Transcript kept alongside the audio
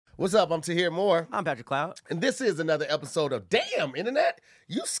What's up? I'm Tahir Moore. I'm Patrick Cloud. And this is another episode of Damn Internet,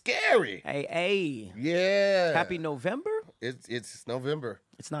 You Scary. Hey. Yeah. Happy November? It's November.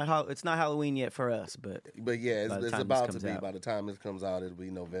 It's not Halloween yet for us, but yeah, it's about to be. By the time this comes out, it'll be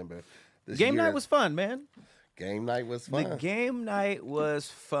November. Game night was fun, man. Game night was fun. The game night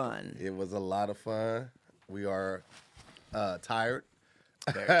was fun. It was a lot of fun. We are tired.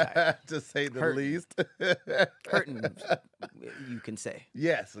 Very tired. To say the least. Hurting, you can say.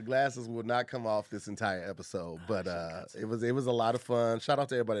 Yes, the glasses will not come off this entire episode, but it was a lot of fun. Shout out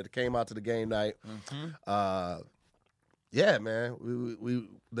to everybody that came out to the game night. Mm-hmm. Yeah, man, we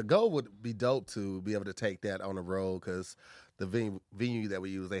the goal would be dope to be able to take that on the road because the venue that we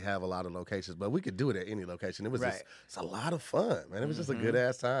use, they have a lot of locations, but we could do it at any location. It was it's a lot of fun, man. It was just a good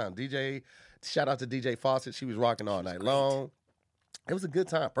ass time. Shout out to DJ Fawcett. She was rocking all night long. It was a good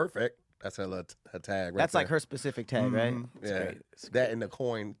time. Perfect. That's her tag. That's like her specific tag, right? Yeah. That and the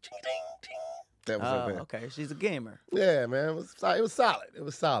coin. That was up there. Okay. She's a gamer. Yeah, man. It was solid. It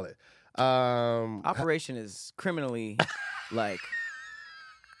was solid. Operation is criminally, I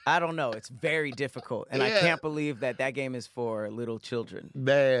don't know. It's very difficult. And I can't believe that game is for little children.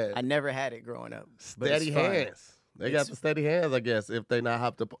 Man. I never had it growing up. Steady hands. They got the steady hands, I guess, if they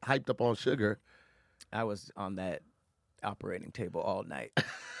not hyped up on sugar. I was on that operating table all night.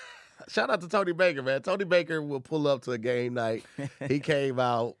 Shout out to Tony Baker, man. Tony Baker will pull up to a game night. He came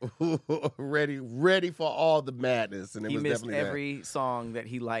out ready for all the madness, and he missed every song that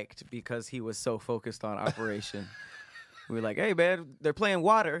he liked because he was so focused on Operation. We were like, "Hey, man, they're playing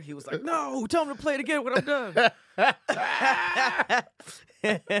Water." He was like, "No, tell them to play it again when I'm done."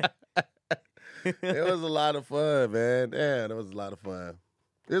 It was a lot of fun, man. Damn, it was a lot of fun.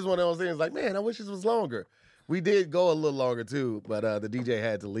 It was one of those things like, man, I wish this was longer. We did go a little longer, too, but the DJ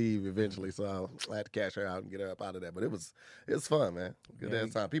had to leave eventually, so I had to cash her out and get her up out of there. But it was fun, man. Good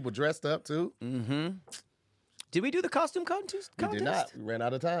ass time. People dressed up, too. Mm-hmm. Did we do the costume contest? We did not. We ran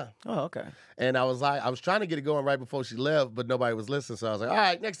out of time. Oh, okay. And I was trying to get it going right before she left, but nobody was listening, so I was like, all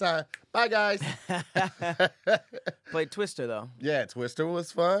right, next time. Bye, guys. Played Twister, though. Yeah, Twister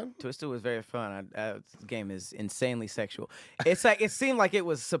was fun. Twister was very fun. This game is insanely sexual. It's like it seemed like it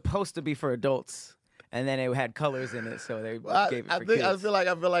was supposed to be for adults. And then it had colors in it, so they gave it for kids. I feel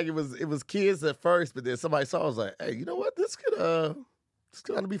like it was kids at first, but then somebody saw it, was like, hey, you know what? This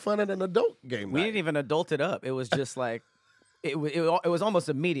could be fun at an adult game night. We didn't even adult it up. It was just like it was almost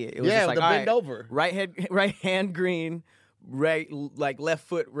immediate. It was just like the bend over. Right hand green, left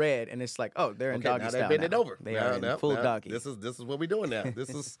foot red, and it's like, oh, they're in doggy style. They're bending over. They are in full doggy. This is what we're doing now.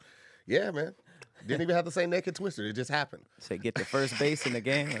 This is yeah, man. Didn't even have to say naked Twister. It just happened. Say get to first base in the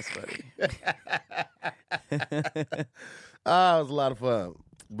game. That's funny. It was a lot of fun.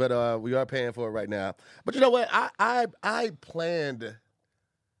 But we are paying for it right now. But you know what? I planned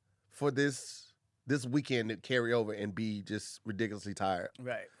for this weekend to carry over and be just ridiculously tired.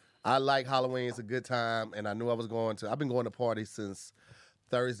 Right. I like Halloween. It's a good time. And I knew I was I've been going to parties since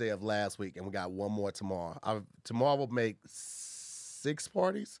Thursday of last week. And we got one more tomorrow. Tomorrow we'll make 6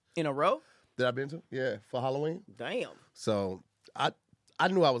 parties. In a row? That I've been to, yeah, for Halloween. Damn. So I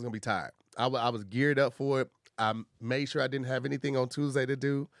knew I was gonna be tired. I was geared up for it. I made sure I didn't have anything on Tuesday to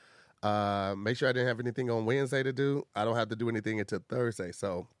do. Make sure I didn't have anything on Wednesday to do. I don't have to do anything until Thursday.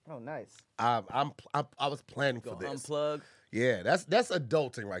 So nice. I was planning for this. Unplug. Yeah, that's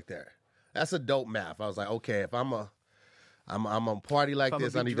adulting right there. That's adult math. I was like, okay, if I'm on party like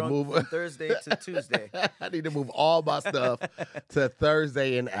this, I need to move from Thursday to Tuesday. I need to move all my stuff to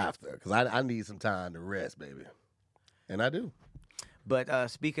Thursday and after because I need some time to rest, baby. And I do. But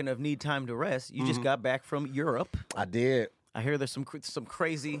speaking of need time to rest, you just got back from Europe. I did. I hear there's some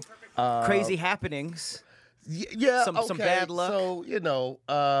crazy happenings. Yeah, some bad luck. So,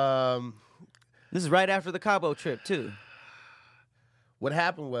 this is right after the Cabo trip, too. What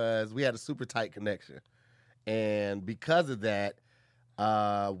happened was we had a super tight connection. And because of that,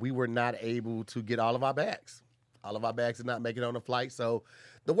 we were not able to get all of our bags. All of our bags did not make it on the flight. So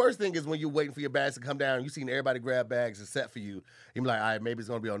the worst thing is when you're waiting for your bags to come down, you've seen everybody grab bags except for you. You're like, all right, maybe it's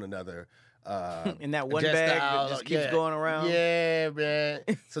going to be on another. In that one bag that just keeps going around? Yeah, man.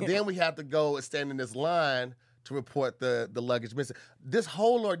 So then we have to go and stand in this line to report the luggage missing. This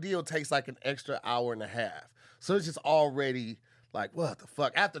whole ordeal takes like an extra hour and a half. So it's just already like, what the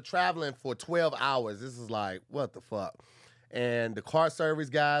fuck? After traveling for 12 hours, this is like, what the fuck? And the car service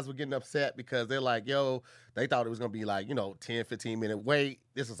guys were getting upset because they're like, yo, they thought it was going to be like, 10, 15-minute wait.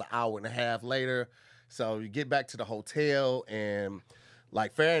 This was an hour and a half later. So you get back to the hotel and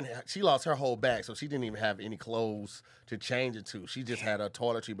like Farron, she lost her whole bag, so she didn't even have any clothes to change it to. She just had a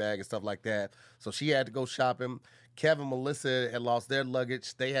toiletry bag and stuff like that. So she had to go shopping, Kevin and Melissa had lost their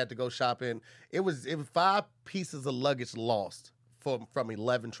luggage. They had to go shopping. It was 5 pieces of luggage lost from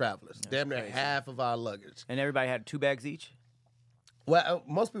 11 travelers. Damn near half of our luggage. And everybody had 2 bags each? Well,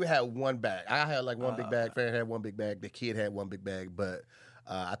 most people had one bag. I had like one big bag. Farron had one big bag. The kid had one big bag. But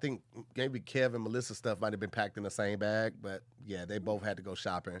I think maybe Kevin and Melissa's stuff might have been packed in the same bag. But yeah, they both had to go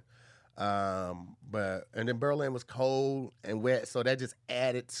shopping. And then Berlin was cold and wet, so that just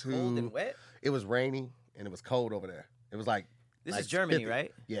added to. Cold and wet? It was rainy and it was cold over there. It was like This is Germany, 50.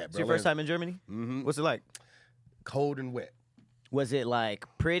 right? Yeah, It's your first time in Germany? Mm-hmm. What's it like? Cold and wet. Was it like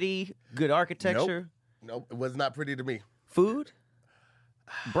pretty, good architecture? Nope, it was not pretty to me. Food?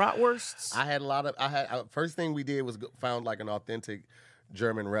 Bratwursts? I had a lot of. First thing we did was found like an authentic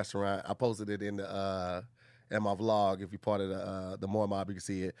German restaurant. I posted it in the in my vlog. If you're part of the More Mob, you can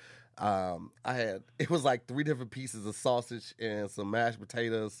see it. It was like 3 different pieces of sausage and some mashed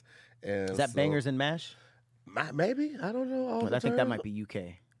potatoes. And Is that bangers and mash? Maybe, I don't know. I think that might be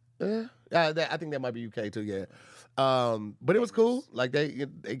UK. Yeah, I think that might be UK too. Yeah, but it was cool. Like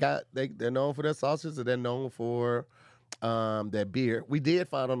they're known for their sausages and they're known for their beer. We did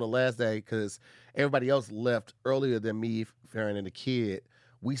find on the last day because everybody else left earlier than me, Farron, and the kid.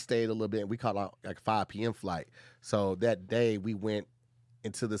 We stayed a little bit. And we caught like a 5 p.m. flight. So that day we went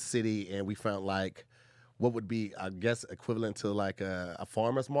into the city and we found like what would be, I guess, equivalent to like a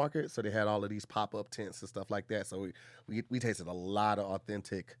farmer's market. So they had all of these pop-up tents and stuff like that. So we tasted a lot of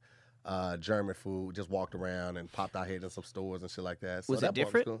authentic German food. Just walked around and popped our head in some stores and shit like that. So Was that it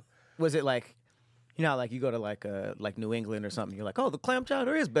different? Was cool. Was it like, you know, like you go to like New England or something, you're like, oh, the clam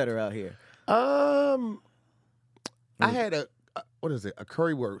chowder is better out here. I had a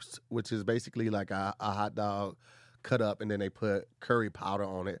currywurst, which is basically like a hot dog cut up and then they put curry powder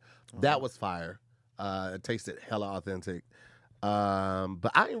on it. That was fire. It tasted hella authentic.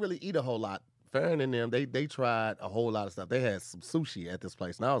 But I didn't really eat a whole lot. Farron and them, they tried a whole lot of stuff. They had some sushi at this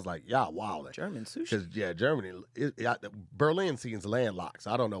place, and I was like, y'all wildin'. German sushi? Because, yeah, Germany, Berlin seems landlocked,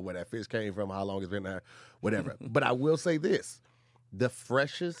 so I don't know where that fish came from, how long it's been there, whatever. But I will say this. The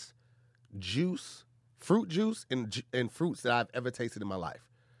freshest fruit juice and fruits that I've ever tasted in my life.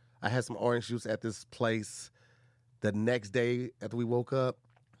 I had some orange juice at this place the next day after we woke up.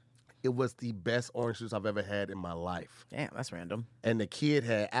 It was the best orange juice I've ever had in my life. Damn, that's random. And the kid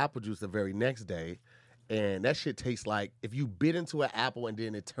had apple juice the very next day. And that shit tastes like if you bit into an apple and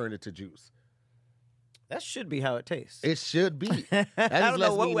then it turned into juice. That should be how it tastes. It should be. That I just don't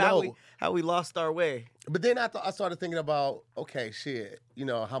lets know me know. how we lost our way. But then I started thinking about, okay, shit, you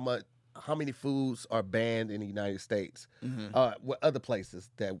know, how many foods are banned in the United States, what other places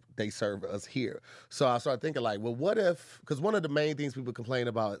that they serve us here. So I started thinking like, well, what if, because one of the main things people complain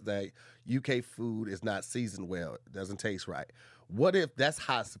about is that UK food is not seasoned well, it doesn't taste right. What if that's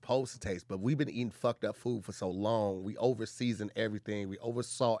how it's supposed to taste, but we've been eating fucked up food for so long, we over-season everything, we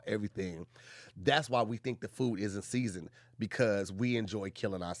over-salt everything. That's why we think the food isn't seasoned, because we enjoy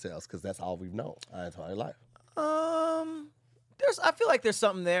killing ourselves, because that's all we've known our entire life. I feel like there's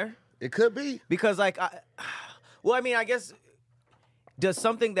something there. It could be. Because, like, I guess, does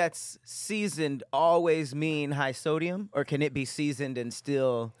something that's seasoned always mean high sodium? Or can it be seasoned and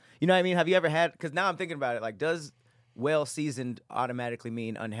still, you know what I mean? Have you ever had, because now I'm thinking about it, like, does well-seasoned automatically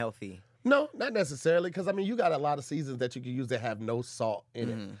mean unhealthy? No, not necessarily, because, I mean, you got a lot of seasons that you can use that have no salt in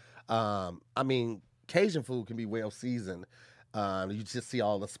it. I mean, Cajun food can be well-seasoned. You just see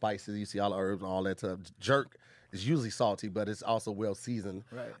all the spices, you see all the herbs and all that stuff. Jerk is usually salty, but it's also well-seasoned.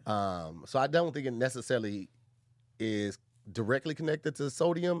 Right. So I don't think it necessarily is directly connected to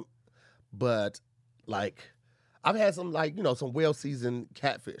sodium, but, like, I've had some, like, you know, some well-seasoned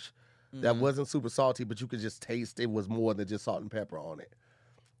catfish that wasn't super salty, but you could just taste it was more than just salt and pepper on it.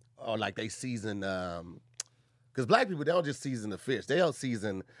 Or, like, they season, because black people, they don't just season the fish. They'll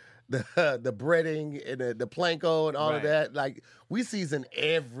season the breading and the planko and all of that. Like, we season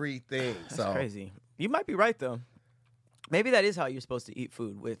everything. That's crazy. You might be right, though. Maybe that is how you're supposed to eat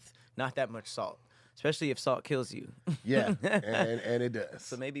food, with not that much salt, especially if salt kills you. Yeah, and it does.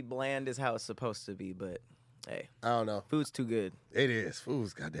 So maybe bland is how it's supposed to be, but hey. I don't know. Food's too good. It is.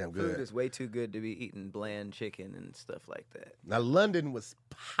 Food's goddamn good. Food is way too good to be eating bland chicken and stuff like that. Now, London was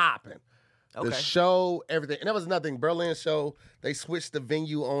popping. Okay. The show, everything. And that was nothing. Berlin show, they switched the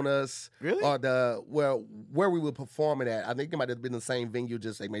venue on us. Really? Or where we were performing at. I think it might have been the same venue,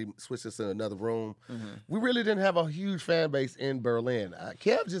 just they maybe switched us to another room. We really didn't have a huge fan base in Berlin.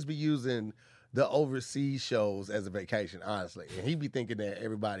 Kev just be using the overseas shows as a vacation, honestly. And he be thinking that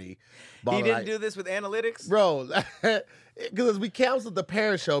everybody... He didn't do this with analytics? Bro, because we canceled the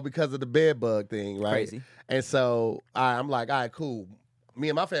Paris show because of the bed bug thing, right? Crazy. And so I'm like, all right, cool. me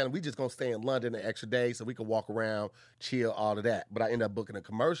and my family, we just gonna stay in London an extra day so we can walk around, chill, all of that. But I ended up booking a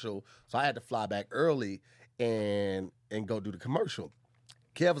commercial, so I had to fly back early and go do the commercial.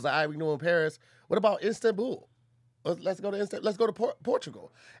 Kev was like, all right, we doing Paris. What about Istanbul? Let's go to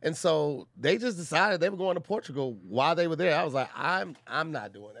Portugal. And so they just decided they were going to Portugal while they were there. I was like, I'm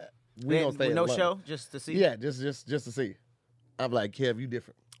not doing that. We gonna stay in no London. show, just to see. Yeah, just to see. I'm like, Kev, you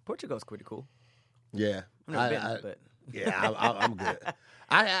different. Portugal's pretty cool. Yeah, I've never been, but yeah, I'm good.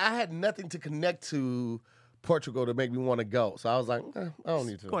 I had nothing to connect to Portugal to make me want to go, so I was like, I don't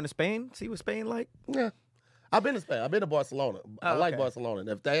need to. Going to Spain, see what Spain like. Yeah, I've been to Spain. I've been to Barcelona. I like okay. Barcelona. And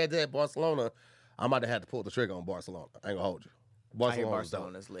if they had that Barcelona, I might have had to pull the trigger on Barcelona. I ain't gonna hold you. I hear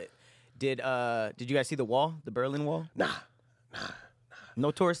Barcelona's lit. Did you guys see the wall, the Berlin Wall? Nah.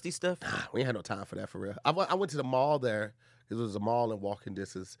 No touristy stuff. Nah, we ain't had no time for that for real. I went to the mall there because it was a mall in walking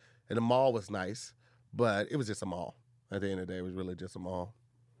distance, and the mall was nice, but it was just a mall. At the end of the day, it was really just a mall.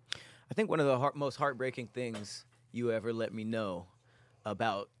 I think one of the most heartbreaking things you ever let me know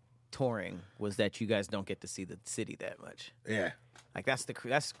about touring was that you guys don't get to see the city that much. Yeah. Like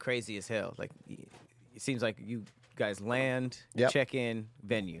that's crazy as hell. Like it seems like you guys land, Yep. check in,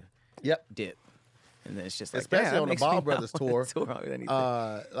 venue, Yep. dip, and then it's just like Especially damn, on the makes me Ball not Brothers wanna tour. tour on anything.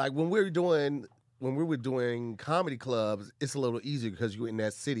 Like when we were doing comedy clubs, it's a little easier because you're in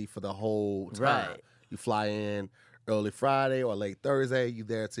that city for the whole time. Right. You fly in early Friday or late Thursday. You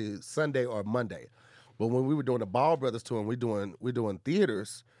there to Sunday or Monday. But when we were doing the Ball Brothers tour and we're doing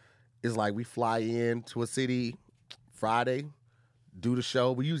theaters, it's like we fly in to a city Friday, do the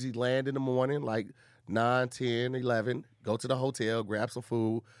show. We usually land in the morning, like 9, 10, 11, go to the hotel, grab some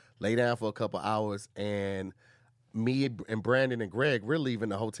food, lay down for a couple hours, and me and Brandon and Greg, we're leaving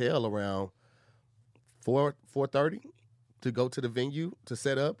the hotel around 4:30 to go to the venue to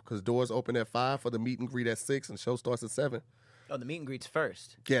set up because doors open at 5 for the meet and greet at 6 and show starts at 7. Oh, the meet and greet's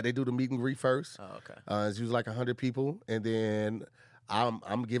first. Yeah, they do the meet and greet first. Oh, okay. It's usually like 100 people, and then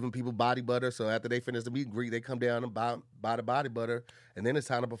I'm giving people body butter. So after they finish the meet and greet, they come down and buy the body butter, and then it's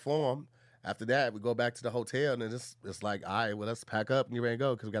time to perform. After that, we go back to the hotel, and then it's like, all right, well, let's pack up and get ready to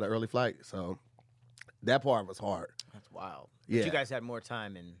go because we got an early flight. So that part was hard. That's wild. Yeah. But you guys had more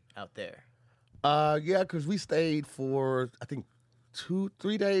time out there. Yeah, because we stayed for, I think,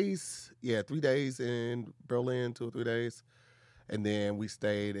 3 days. Yeah, 3 days in Berlin, 2 or 3 days. And then we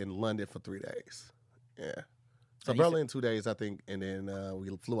stayed in London for 3 days. Yeah. So And you Berlin 2 days, I think, and then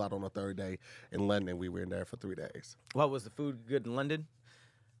we flew out on the 3rd day. In London, we were in there for 3 days. What was the food good in London?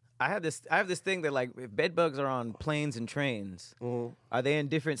 I have this thing that like if bed bugs are on planes and trains, are they in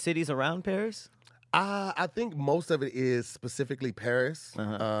different cities around Paris? I think most of it is specifically Paris.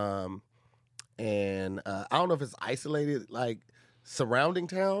 Uh-huh. And I don't know if it's isolated, like surrounding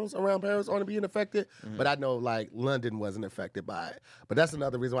towns around Paris aren't being affected, but I know like London wasn't affected by it. But that's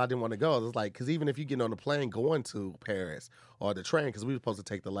another reason why I didn't want to go. It's like, because even if you get on the plane going to Paris or the train, because we were supposed to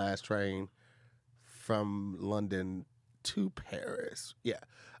take the last train from London to Paris. Yeah.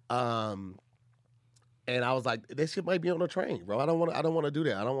 And I was like, this shit might be on the train, bro. I don't want to do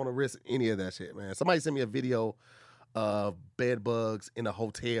that. I don't want to risk any of that shit, man. Somebody sent me a video of bed bugs in a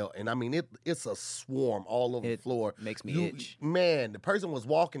hotel, and I mean it's a swarm all over the floor. Makes me itch. Man, the person was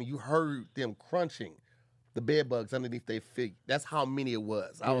walking, and you heard them crunching the bed bugs underneath their feet. That's how many it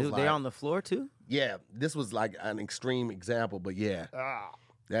was. I was They like, on the floor too? yeah, this was like an extreme example, but yeah,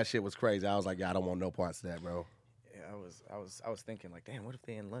 that shit was crazy. I was like, yeah, I don't want no parts of that, bro. Yeah, I was thinking like, damn, what if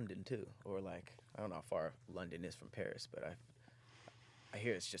they in London too? Or like, I don't know how far London is from Paris, but I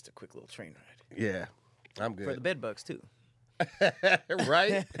hear it's just a quick little train ride. Yeah, I'm good. For the bed bugs too.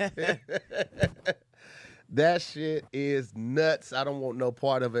 Right? That shit is nuts. I don't want no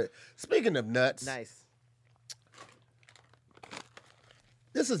part of it. Speaking of nuts, Nice.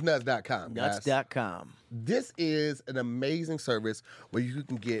 this is nuts.com. guys. Nuts.com. This is an amazing service where you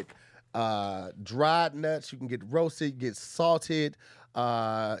can get dried nuts, you can get roasted, you can get salted,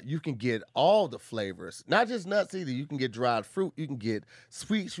 you can get all the flavors. Not just nuts either. You can get dried fruit, you can get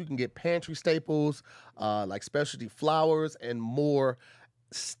sweets, you can get pantry staples like specialty flours and more.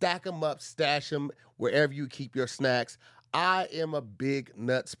 Stack them up, stash them wherever you keep your snacks. I am a big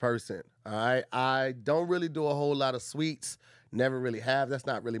nuts person, all right? I don't really do a whole lot of sweets. Never really have. That's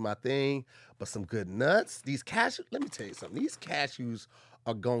not really my thing. But some good nuts. These cashews, let me tell you something. These cashews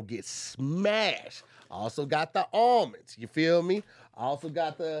are going to get smashed. I also got the almonds. You feel me? I also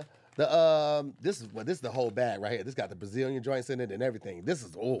got this is the whole bag right here. This got the Brazilian joints in it and everything. This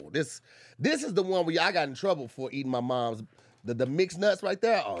is the one where I got in trouble for eating my mom's the mixed nuts right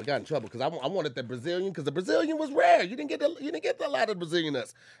there. Oh, I got in trouble because I wanted the Brazilian because the Brazilian was rare. You didn't get a lot of Brazilian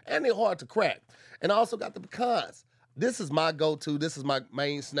nuts, and they're hard to crack. And I also got the pecans. This is my go-to. This is my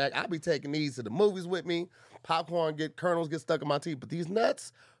main snack. I'll be taking these to the movies with me. Popcorn, kernels get stuck in my teeth. But these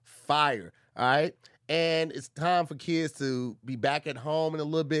nuts, fire. All right? And it's time for kids to be back at home in a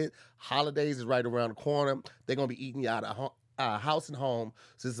little bit. Holidays is right around the corner. They're going to be eating you out of house and home.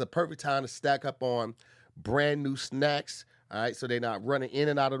 So this is a perfect time to stack up on brand new snacks. All right? So they're not running in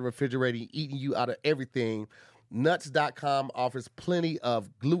and out of the refrigerator, eating you out of everything. Nuts.com offers plenty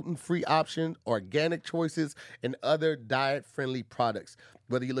of gluten-free options, organic choices, and other diet-friendly products.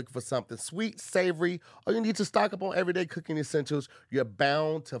 Whether you're looking for something sweet, savory, or you need to stock up on everyday cooking essentials, you're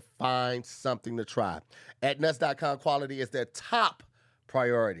bound to find something to try. At Nuts.com, quality is their top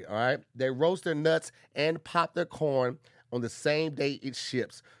priority, all right? They roast their nuts and pop their corn on the same day it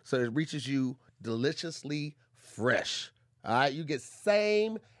ships, so it reaches you deliciously fresh, all right? You get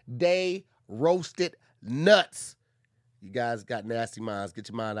same-day roasted nuts. You guys got nasty minds. Get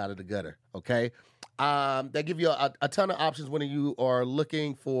your mind out of the gutter, okay? They give you a ton of options when you are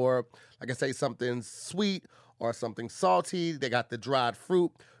looking for, like I say, something sweet or something salty. They got the dried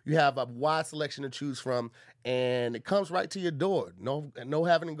fruit. You have a wide selection to choose from, and it comes right to your door. No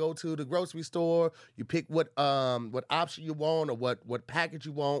having to go to the grocery store. You pick what option you want or what package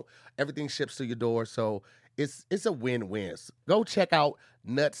you want. Everything ships to your door, so it's a win-win. Go check out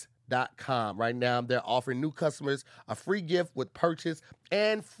Nuts.com right now. They're offering new customers a free gift with purchase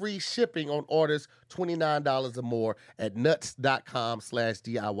and free shipping on orders $29 or more at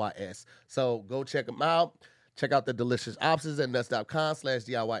nuts.com/DIYS. So go check them out. Check out the delicious options at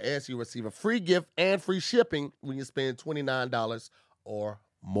nuts.com/DIYS. You receive a free gift and free shipping when you spend $29 or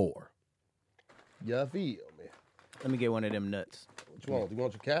more. You feel, man? Let me get one of them nuts. What you want? You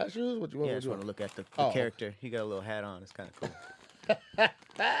want your cashews? What you want? Yeah, I just want to look at the character. He got a little hat on. It's kind of cool. His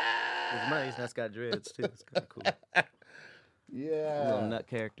money's nuts got dreads too. It's kind of cool. Yeah. Little nut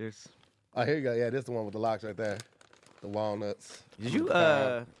characters. Oh, here you go. Yeah, this is the one with the locks right there. The walnuts. Did you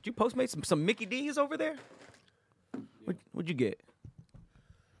Postmate some Mickey D's over there? What'd you get?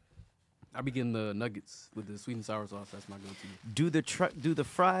 I be getting the nuggets with the sweet and sour sauce. That's my go-to. Do the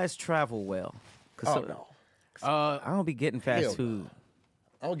fries travel well? No. I don't be getting fast food.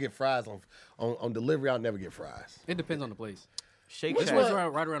 I don't get fries on delivery. I'll never get fries. It depends on the place. Shake This Shack. was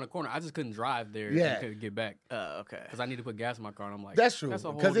right around the corner. I just couldn't drive there. Yeah. And couldn't get back. Okay. Because I need to put gas in my car, and I'm like, That's true. That's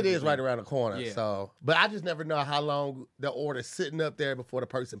a whole Because it is different right thing. around the corner. Yeah. So, but I just never know how long the order's sitting up there before the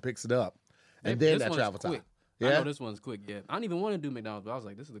person picks it up, and then This that one's travel quick. time. I Yeah. know this one's quick. Yeah. I don't even want to do McDonald's, but I was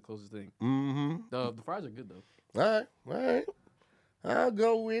like, this is the closest thing. Mm-hmm. The fries are good though. All right. I'll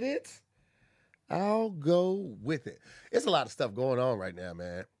go with it. It's a lot of stuff going on right now,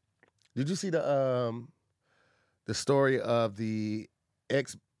 man. Did you see the story of the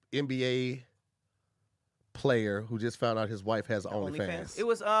ex-NBA player who just found out his wife has OnlyFans? It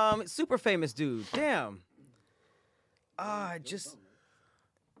was super famous dude. Damn.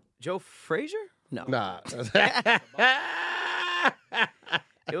 Joe Frazier? No. Nah.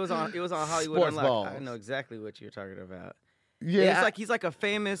 It was on Hollywood Sports Unlocked. balls. I know exactly what you're talking about. Yeah. It's like he's like a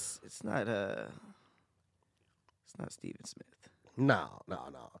famous. It's not Steven Smith. No.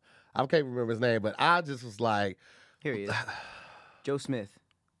 I can't remember his name, but I just was like, Here he is. Joe Smith.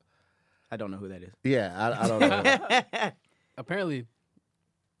 I don't know who that is. yeah, I don't know. Apparently,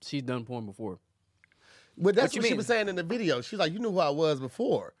 she's done porn before. But that's What you what she mean? was saying in the video. She's like, you knew who I was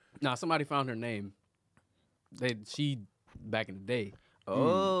before. Nah, somebody found her name. She back in the day,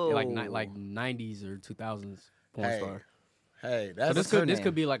 Oh. like 90s or 2000s porn star. Hey, So that's this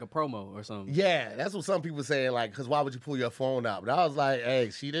could be like a promo or something. yeah. That's what some people saying. Like, because why would you pull your phone out? But I was like, hey,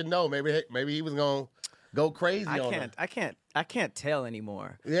 she didn't know. Maybe he was gonna go crazy on her. I can't tell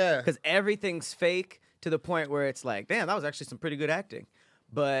anymore. Yeah. Because everything's fake to the point where it's like, damn, that was actually some pretty good acting.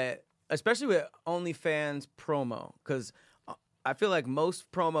 But especially with OnlyFans promo, because I feel like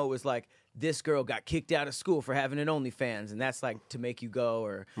most promo was like, this girl got kicked out of school for having an OnlyFans, and that's like to make you go,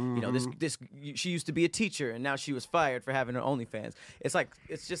 or you know, she used to be a teacher and now she was fired for having an OnlyFans. It's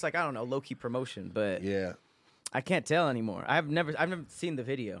just like I don't know, low key promotion, but Yeah. I can't tell anymore. I've never seen the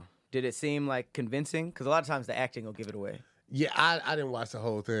video. Did it seem like convincing? Because a lot of times the acting will give it away. Yeah, I didn't watch the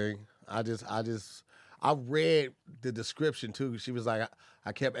whole thing. I read the description too. She was like,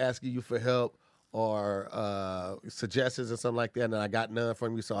 I kept asking you for help or suggestions or something like that, and I got none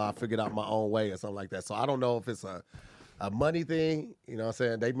from you, so I figured out my own way or something like that. So I don't know if it's a money thing. You know what I'm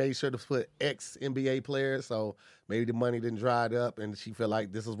saying? They made sure to put ex-NBA players, so maybe the money didn't dry up, and she feel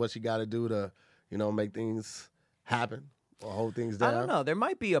like this is what she got to do to, you know, make things happen or hold things down. I don't know. There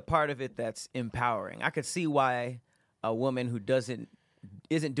might be a part of it that's empowering. I could see why a woman who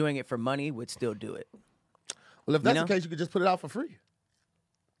isn't doing it for money would still do it. Well, if that's the case, you could just put it out for free.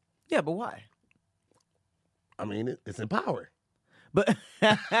 Yeah, but why? I mean, it's empowering. But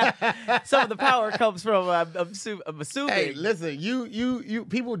some of the power comes from, I'm assuming. Hey, listen, you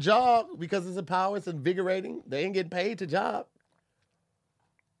people jog because it's empowering, it's invigorating. They ain't getting paid to jog.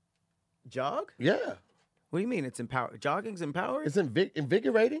 Jog? Yeah. What do you mean it's empowering? Jogging's empowering? It's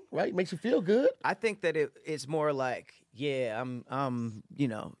invigorating, right? Makes you feel good. I think that it's more like, I'm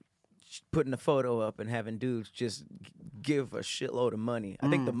putting a photo up and having dudes just give a shitload of money. I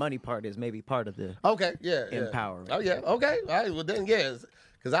think the money part is maybe part of the empowering. Oh yeah, okay. All right, well then yes,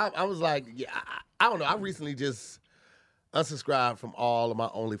 because I was like, I don't know. I recently just unsubscribed from all of my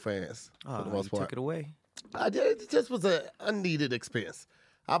OnlyFans for the most part. Took it away. I did. It just was an unneeded expense.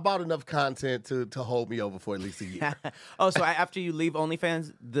 I bought enough content to hold me over for at least a year. So after you leave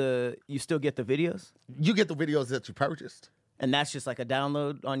OnlyFans, you still get the videos? You get the videos that you purchased. And that's just like a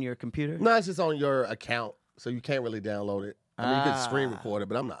download on your computer? No, it's just on your account, so you can't really download it. I mean, you can screen record it,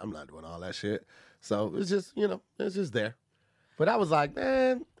 but I'm not doing all that shit. So it's just, it's just there. But I was like,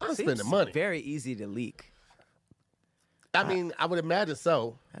 man, I'm spending money. Very easy to leak. I mean, I would imagine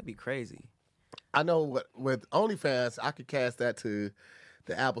so. That'd be crazy. I know with OnlyFans, I could cast that to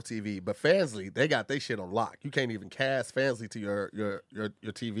the Apple TV, but Fansly, they got their shit on lock. You can't even cast Fansly to your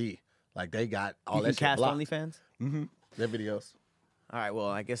TV. Like they got all that shit cast blocked. OnlyFans? Mm-hmm. Their videos. All right. Well,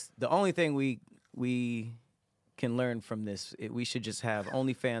 I guess the only thing we can learn from this, we should just have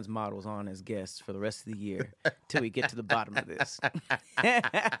OnlyFans models on as guests for the rest of the year till we get to the bottom of this.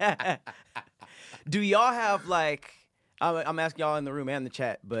 Do y'all have like? I'm asking y'all in the room and the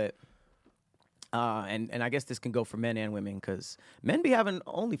chat, but and I guess this can go for men and women because men be having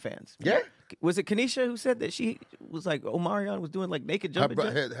OnlyFans. Yeah. Was it Kanisha who said that she was like Omarion was doing like naked jumping?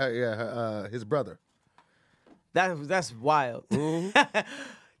 His brother. That's wild.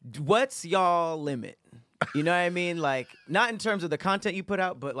 Mm-hmm. What's y'all limit? You know what I mean? Like, not in terms of the content you put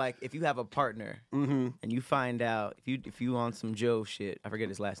out, but like if you have a partner and you find out if you on some Joe shit, I forget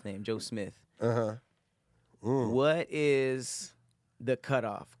his last name, Joe Smith. What is the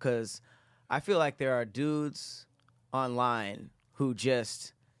cutoff? Because I feel like there are dudes online who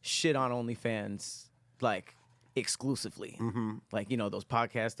just shit on OnlyFans like exclusively. Like, those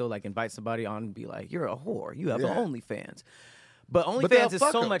podcasts though, like invite somebody on and be like, you're a whore, you have an OnlyFans. But OnlyFans is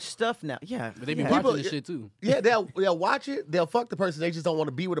so much stuff now. Yeah. But they be watching this shit too. Yeah, they'll watch it, they'll fuck the person, they just don't want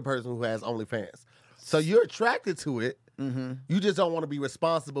to be with a person who has OnlyFans. So you're attracted to it, you just don't want to be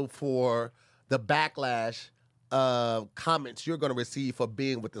responsible for the backlash of comments you're going to receive for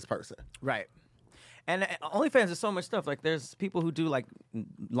being with this person. Right. And OnlyFans is so much stuff. Like, there's people who do like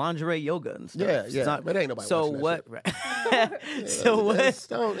lingerie yoga and stuff. Yeah. But ain't nobody watching that shit.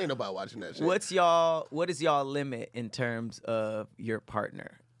 So ain't nobody watching that shit. What is y'all limit in terms of your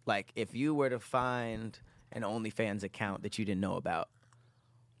partner? Like, if you were to find an OnlyFans account that you didn't know about,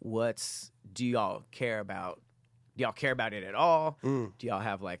 do y'all care about? Do y'all care about it at all? Do y'all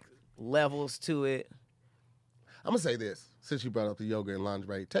have like levels to it? I'm going to say this, since you brought up the yoga and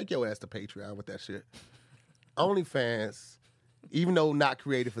lingerie, take your ass to Patreon with that shit. OnlyFans, even though not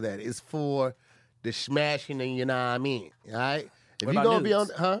created for that, is for the smashing and you know what I mean, all right? If you're going to be on,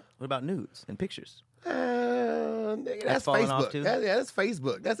 What about nudes and pictures? That's falling off Facebook. too? That's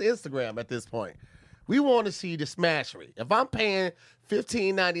Facebook. That's Instagram at this point. We want to see the smashery. If I'm paying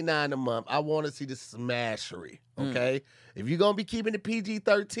 $15.99 a month, I want to see the smashery, okay? If you're going to be keeping it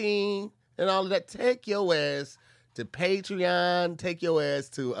PG-13 and all of that, take your ass to Patreon, take your ass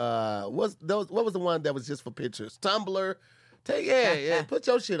to what was the one that was just for pictures? Tumblr. Put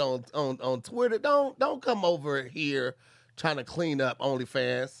your shit on Twitter. Don't come over here trying to clean up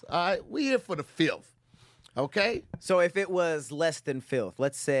OnlyFans. All right, we here for the filth. Okay? So if it was less than filth,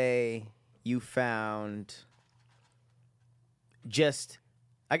 let's say you found just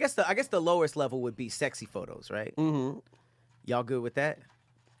I guess the lowest level would be sexy photos, right? Mm-hmm. Y'all good with that?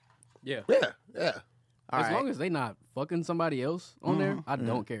 Yeah. Yeah. As long as they not fucking somebody else on there, I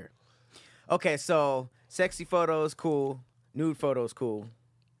don't care. Okay, so sexy photos, cool. Nude photos, cool.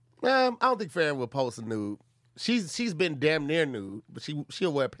 I don't think Farron will post a nude. She's been damn near nude, but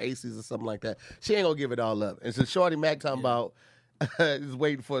she'll wear pasties or something like that. She ain't gonna give it all up. And so Shorty Mac talking about is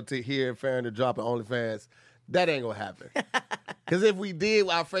waiting for it to hear Farron to drop an OnlyFans. That ain't gonna happen. Because if we did,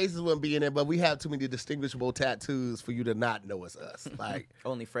 our faces wouldn't be in there. But we have too many distinguishable tattoos for you to not know it's us. Like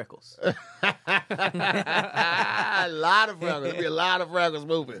only freckles. A lot of freckles. There'll be a lot of freckles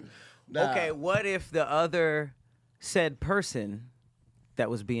moving. Nah. Okay, what if the other said person that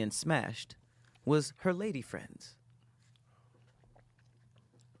was being smashed was her lady friends?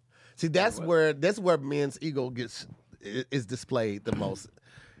 See, that's where men's ego is displayed the most.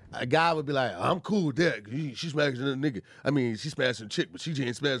 A guy would be like, I'm cool with that. She smashing a nigga. I mean, she smashing a chick, but she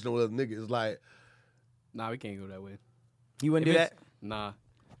ain't smashing no other nigga. It's like, Nah, we can't go that way. You wouldn't do that? Nah.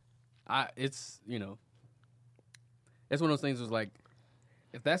 It's one of those things was like,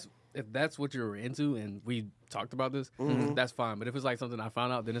 if that's what you're into and we talked about this, that's fine. But if it's like something I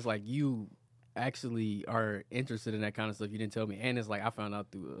found out, then it's like you actually are interested in that kind of stuff. You didn't tell me. And it's like I found out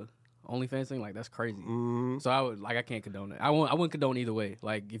through OnlyFans thing, like that's crazy. So I can't condone it. I wouldn't condone either way.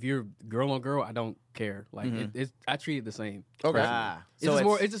 Like if you're girl on girl, I don't care. Like I treat it the same. Okay.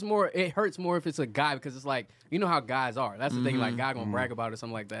 It's just more. It hurts more if it's a guy because it's like you know how guys are. That's the thing. Like guy gonna brag about it or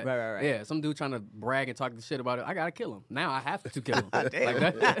something like that. Right. Yeah, some dude trying to brag and talk the shit about it. I gotta kill him. Now I have to kill him. Like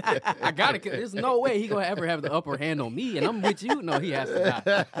that, I gotta kill. There's no way he gonna ever have the upper hand on me, and I'm with you. No, he has to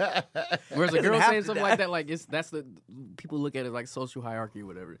die. Whereas a girl saying something like that, like that's the people look at it like social hierarchy or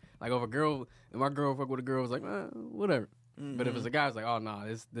whatever. Like if my girl fuck with a girl, it's like whatever. But if it's a guy, it's like, oh no,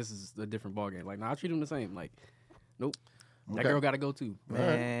 this is a different ballgame. Like, I treat him the same. Like, nope. That girl got to go too.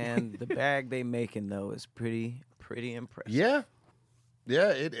 Man, the bag they making though is pretty impressive. Yeah.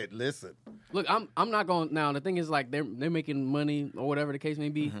 It listen. Look, I'm not going now. The thing is, like, they're making money or whatever the case may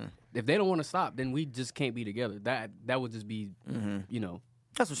be. If they don't want to stop, then we just can't be together. That would just be,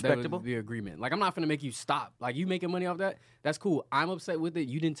 That's respectable. That would be agreement. Like, I'm not finna make you stop. Like, you making money off that? That's cool. I'm upset with it.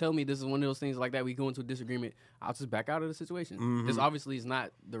 You didn't tell me this is one of those things like that. We go into a disagreement. I'll just back out of the situation. This obviously is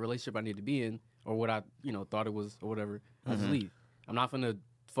not the relationship I need to be in or what I, thought it was or whatever. I'll just leave. I'm not finna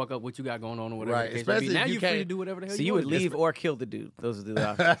fuck up what you got going on or whatever. Right. Especially now you're free to do whatever the hell So you you would want. leave or kill the dude. Those are the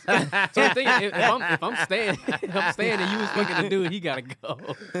options. So the thing is, if I'm staying and you was fucking the dude, he gotta go.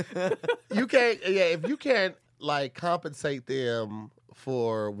 You can't. Yeah, if you can't like compensate them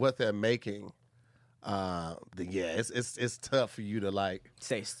for what they're making, then yeah, it's tough for you to like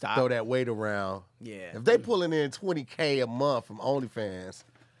Say stop. throw that weight around. Yeah. If they pulling in $20K a month from OnlyFans,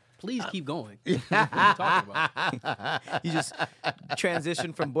 Please keep going. What are you talking about? You just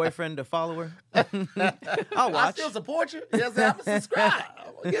transition from boyfriend to follower. I'll I watch. still support you. Yes, I'm subscribe.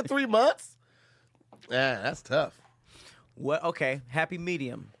 Get 3 months. Yeah, that's tough. What? Okay, happy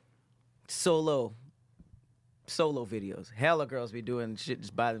medium. Solo videos. Hella girls be doing shit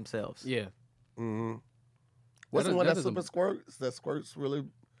just by themselves. Yeah. What's the one that that super squirts? That squirts really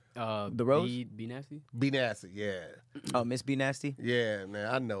The Rose? Be nasty? be nasty. Yeah, Oh, Miss Be Nasty. yeah, man.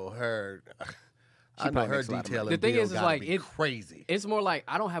 I know her. I know probably her makes a lot of money. detailing. The thing bill is, it's gotta like, be it- crazy. It's more like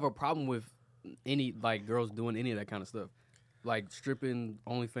I don't have a problem with any like girls doing any of that kind of stuff. Like stripping,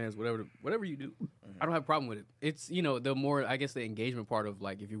 OnlyFans, whatever you do. I don't have a problem with it. It's, the more, I guess, the engagement part of,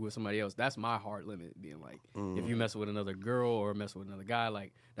 like, if you're with somebody else, that's my hard limit, being like, if you mess with another girl or mess with another guy,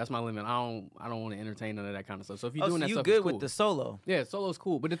 like, that's my limit. I don't want to entertain none of that kind of stuff. So if you're Oh, doing so that you stuff, good it's cool. with the solo. Yeah, solo's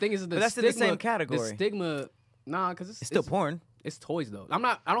cool. But the thing is, But that's in the same category. The stigma, nah, because It's still porn. It's toys, though. I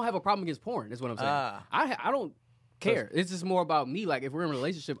don't have a problem against porn, is what I'm saying. I don't care. It's just more about me. Like, if we're in a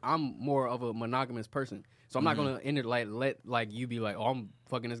relationship, I'm more of a monogamous person. So I'm not going to let like you be like, oh, I'm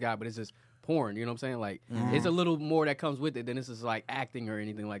fucking this guy, but it's just porn. You know what I'm saying? Like, it's a little more that comes with it than it's just like acting or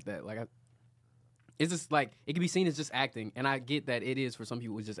anything like that. Like, it's just like, it can be seen as just acting. And I get that it is for some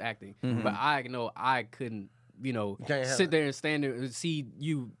people, it's just acting. But I know I couldn't, can't have sit there and stand there and see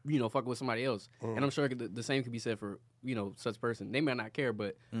you, fuck with somebody else. And I'm sure the same could be said for, such person. They may not care,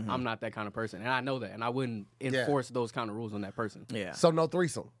 but I'm not that kind of person. And I know that. And I wouldn't enforce those kind of rules on that person. Yeah. So no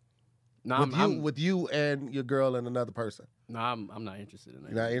threesome No, with you and your girl and another person. No, I'm not interested in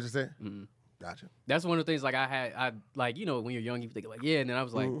that. You're not interested? Gotcha. That's one of the things. Like I like when you're young, you think like and then I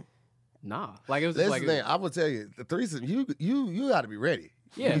was like, nah. Like it was just That's like the thing. I will tell you, the threesome. You got to be ready.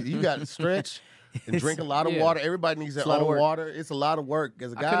 Yeah. you got to stretch and drink a lot of water. Everybody needs their a lot of own work. water. It's a lot of work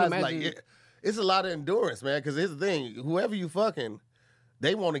as a couldn't guy. imagine- It's a lot of endurance, man. Because here's the thing: whoever you fucking,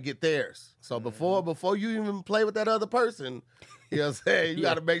 they want to get theirs. So before you even play with that other person, you know what I'm saying? You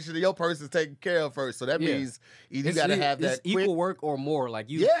got to make sure that your person's taken care of first. So that means you got to have that it's equal work or more. Like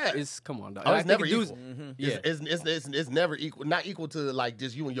you, Yeah. It's come on, dog. Oh, I it's think never dudes- equal. Yeah, It's never equal. Not equal to like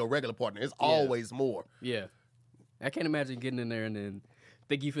just you and your regular partner. It's always more. yeah. I can't imagine getting in there and then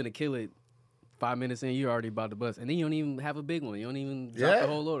think you finna kill it. 5 minutes in, you're already about to bust, and then you don't even have a big one. You don't even drop the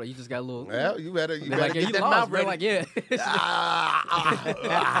whole load. You just got a little. Well, you better They're gotta like, get you that lost, mouth bro. ready. Like, yeah.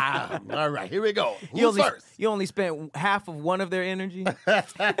 All right, here we go. You Who's only, first? you only spent half of one of their energy. Now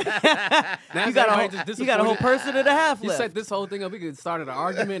you got a whole person and a half You left. set this whole thing up. We could started an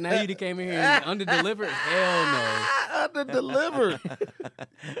argument. Now you came in here and under-delivered. Hell no. Under delivered.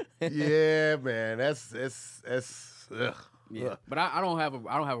 Yeah, man. That's ugh. Yeah, but I don't have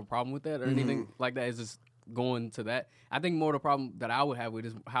a problem with that or anything like that. It's just going to that. I think more the problem that I would have with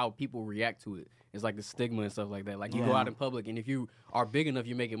is how people react to it. It's like the stigma and stuff like that. Like you go out in public and if you are big enough,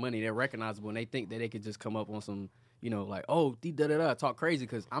 you're making money. They're recognizable and they think that they could just come up on some, like, oh, talk crazy,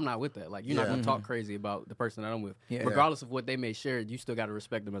 because I'm not with that. Like, you're not going to talk crazy about the person that I'm with. Yeah. Regardless of what they may share, you still got to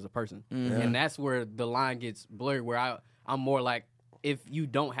respect them as a person. And that's where the line gets blurred, where I'm more like, if you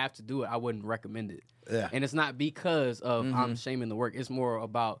don't have to do it, I wouldn't recommend it. Yeah. And it's not because of I'm shaming the work. It's more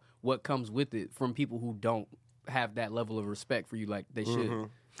about what comes with it from people who don't have that level of respect for you like they should.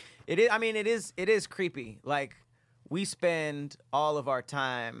 It is. I mean, it is creepy. Like, we spend all of our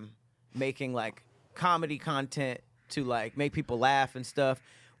time making like comedy content to like make people laugh and stuff,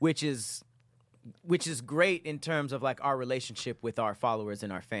 which is great in terms of like our relationship with our followers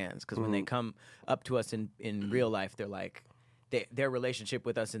and our fans. Because when they come up to us in real life, they're like, their relationship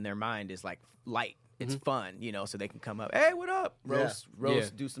with us in their mind is like light. It's fun, so they can come up, hey, what up? Roast,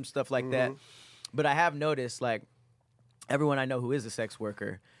 do some stuff like that. But I have noticed, like, everyone I know who is a sex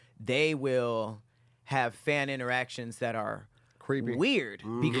worker, they will have fan interactions that are creepy, weird,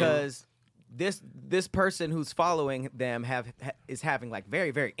 because this person who's following them is having like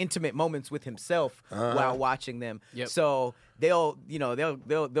very, very intimate moments with himself while watching them. Yep. So they'll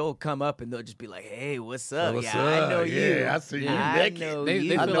come up and they'll just be like, "Hey, what's up? What's I up? know you. Yeah, I see you I naked. know They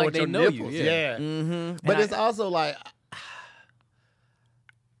you. feel like they know you. Yeah. But it's also like,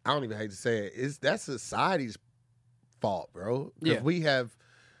 I don't even hate to say it. That's society's fault, bro. Because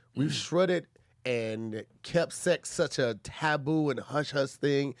we've shredded and kept sex such a taboo and hush-hush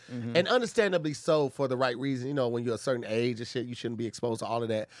thing. And understandably so, for the right reason. When you're a certain age and shit, you shouldn't be exposed to all of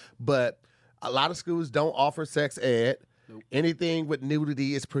that. But a lot of schools don't offer sex ed. Nope. Anything with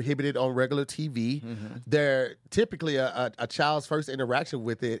nudity is prohibited on regular TV. They're typically a child's first interaction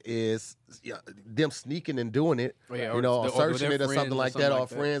with it is them sneaking and doing it, or searching it or something like that, or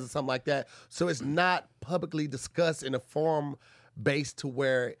friends or something like that. So it's not publicly discussed in a forum based to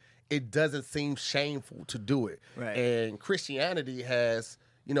where it doesn't seem shameful to do it. Right. And Christianity has,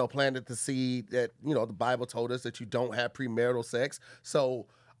 planted the seed that, the Bible told us that you don't have premarital sex. So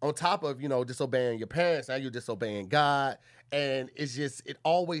on top of, disobeying your parents, now you're disobeying God. And it's just, it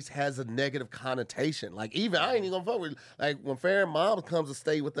always has a negative connotation. Like, even, I ain't even gonna fuck with, like, when Farron's mom comes to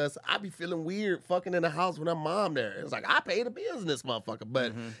stay with us, I be feeling weird fucking in the house with her mom there. It's like, I pay the bills in this motherfucker.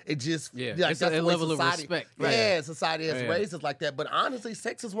 But it just, like, it's that's a level society, of respect. Yeah, society has raised us like that. But honestly,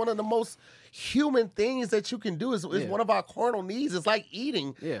 sex is one of the most human things that you can do. It's one of our carnal needs. It's like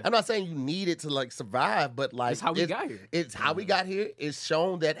eating. Yeah. I'm not saying you need it to, like, survive, but, like, it's how we got here. It's how we got here. It's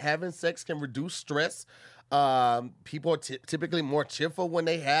shown that having sex can reduce stress. People are typically more cheerful when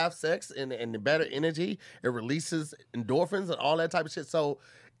they have sex and better energy. It releases endorphins and all that type of shit. So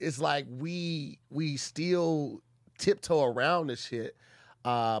it's like we still tiptoe around this shit.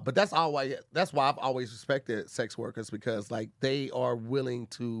 But that's why I've always respected sex workers, because like they are willing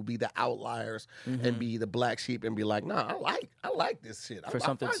to be the outliers and be the black sheep and be like, nah, I like this shit. For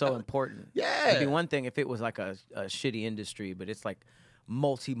something so important. Yeah. It'd be one thing if it was like a shitty industry, but it's like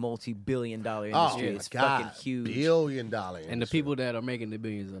multi-billion-dollar industry. It's fucking huge. Billion-dollar industry. And the people that are making the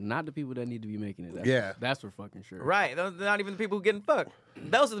billions are not the people that need to be making it. That's for fucking sure. Right. They're not even the people who getting fucked.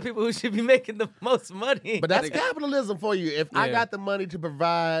 Those are the people who should be making the most money. But that's capitalism for you. If I got the money to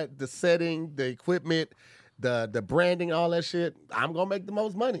provide the setting, the equipment, the branding, all that shit, I'm gonna make the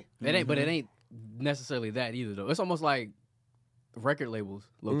most money. It ain't, but it ain't necessarily that either, though. It's almost like record labels,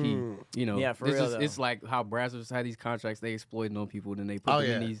 low key. Yeah, for real. It's like how Brazzers had these contracts, they exploiting on people, then they put them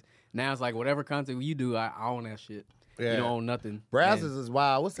in these. Now it's like whatever content you do, I own that shit. Yeah. You don't own nothing. Brazzers is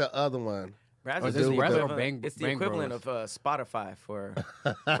wild. What's the other one? Brazzers is the equivalent of Spotify for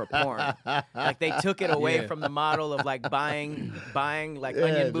porn. Like they took it away from the model of like buying like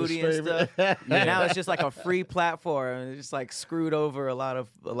onion booty and stuff. Now it's just like a free platform, and it's just like screwed over a lot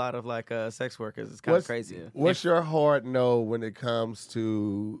of like sex workers. It's kind of crazy. What's your hard no when it comes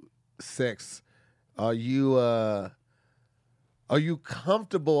to sex? Are you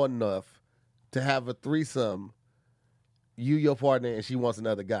comfortable enough to have a threesome? You, your partner, and she wants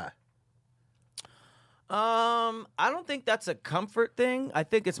another guy. I don't think that's a comfort thing. I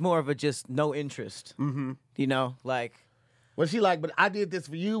think it's more of a just no interest. Like. Well, she like, but I did this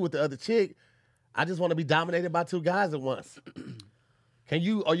for you with the other chick. I just want to be dominated by two guys at once. Are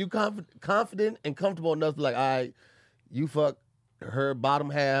you confident and comfortable enough to like, all right, you fuck her bottom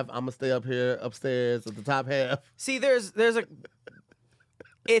half, I'm gonna stay up here upstairs at the top half. See, there's a.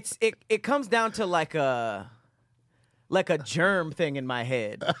 It comes down to like a germ thing in my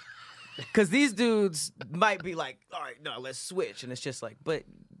head. Because these dudes might be like, all right, no, let's switch. And it's just like, but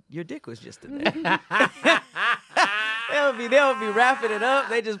your dick was just in there. they'll be wrapping it up.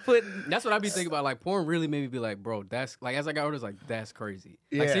 They just put. That's what I be thinking about. Like, porn really made me be like, bro, that's, like, as I got older, it's like, that's crazy.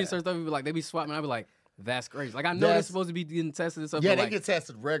 Yeah. Like, seeing certain stuff, they be swapping. I be like, That's crazy. Like I know they're supposed to be getting tested and stuff. Yeah, but they like, get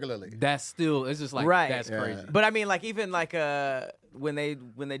tested regularly. That's still. It's just like that's crazy. But I mean, like even like when they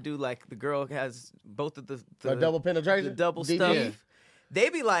do like the girl has both of the double penetration, the double DP. stuff. Yeah. They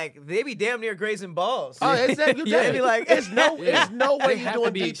be damn near grazing balls. Oh, exactly. They be like, there's no way They you're have doing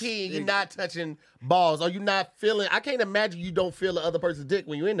to be DP and you're not touching balls, or you're not feeling. I can't imagine you don't feel the other person's dick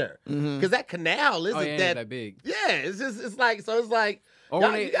when you're in there, because that canal isn't that big. Yeah, it's like. Or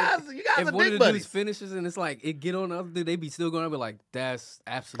Y'all, when you guys if are one of big the buddies. dudes finishes and it's like it get on the other dude, they be still going to be like, that's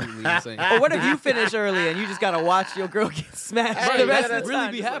absolutely insane. or what if you finish early and you just gotta watch your girl get smashed? Hey, the rest yeah, of the really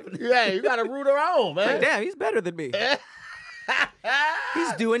time? be It's like, happening. Yeah, you got to root her on, man. like, damn, he's better than me.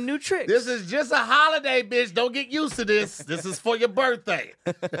 He's doing new tricks. This is just a holiday, bitch. Don't get used to this. This is for your birthday.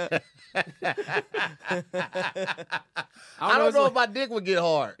 I don't know if my dick would get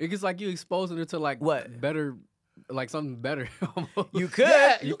hard. It gets like you exposing her to like What? better, like something better. almost. You could.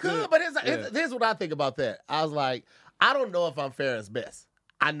 Yeah, you could. But Yeah. here's what I think about that. I was like, I don't know if I'm Farron's best.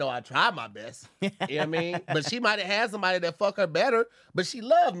 I know I tried my best. You know what I mean? But she might have had somebody that fuck her better, but she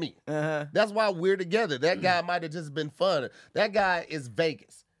loved me. Uh-huh. That's why we're together. That guy might have just been fun. That guy is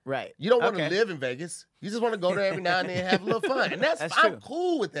Vegas. Right. You don't want to Okay. live in Vegas. You just want to go there every now and then and have a little fun. And That's I'm true.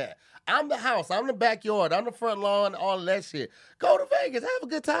 cool with that. I'm the house. I'm the backyard. I'm the front lawn, all of that shit. Go to Vegas. Have a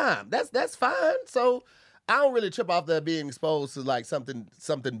good time. That's fine. So I don't really trip off that being exposed to like something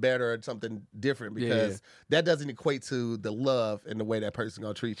better or something different, because that doesn't equate to the love and the way that person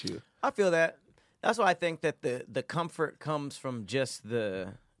gonna treat you. I feel that. That's why I think that the comfort comes from just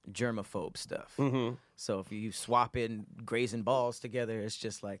the germaphobe stuff. Mm-hmm. So if you swap in grazing balls together, it's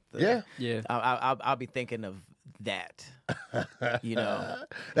just like Yeah. I'll be thinking of that. You know.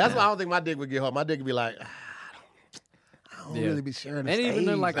 That's why I don't think my dick would get hard. My dick would be like, I don't really be sharing the And even stage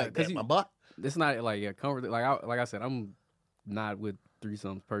then, like, like 'cause that, you- my butt. It's not like comfort. Like I said, I'm not with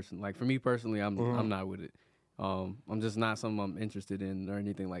threesomes person. Like for me personally, I'm not with it. I'm just not something I'm interested in or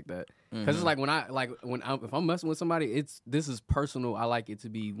anything like that. Because it's like if I'm messing with somebody, this is personal. I like it to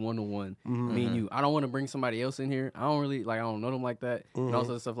be one-on-one, me and you. I don't want to bring somebody else in here. I don't know them like that, and all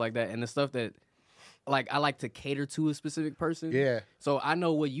sorts of stuff like that. And the stuff that like I like to cater to a specific person. Yeah. So I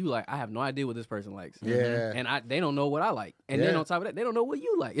know what you like. I have no idea what this person likes. Yeah. And they don't know what I like. And then on top of that, they don't know what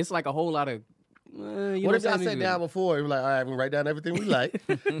you like. It's like a whole lot of. What if I sat down before? You're like, all right, we write down everything we like.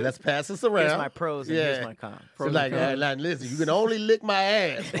 Let's pass this around. Here's my pros and here's my cons. So like, listen, you can only lick my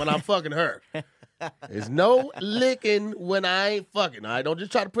ass when I'm fucking her. There's no licking when I ain't fucking. All right, don't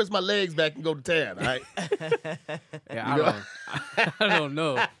just try to push my legs back and go to town. All right. Yeah, I don't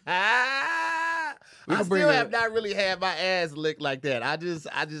know. I still have not really had my ass licked like that.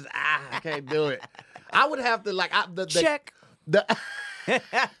 I can't do it. I would have to like Check. The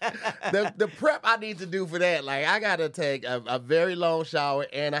prep I need to do for that, like I gotta take a very long shower,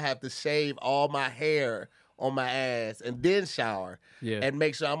 and I have to shave all my hair on my ass and then shower and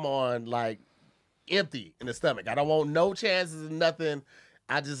make sure I'm on like empty in the stomach. I don't want no chances of nothing.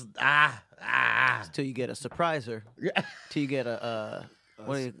 I just Till you get a surpriser. Till you get a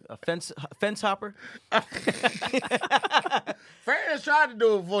fence hopper. Fran has tried to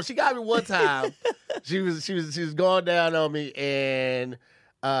do it before. She got me one time. She was going down on me, and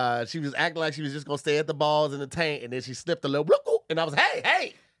she was acting like she was just gonna stay at the balls in the tank, and then she slipped a little, and I was,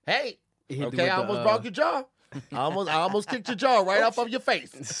 hey, okay, I almost broke your jaw. I almost kicked your jaw right off of your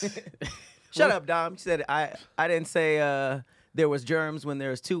face. Shut up, Dom. She said I didn't say there was germs when there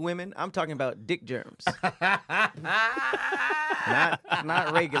was two women. I'm talking about dick germs,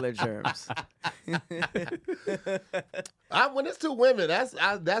 not regular germs. When it's two women,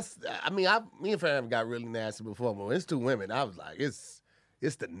 me and Fran got really nasty before, but when it's two women, I was like, it's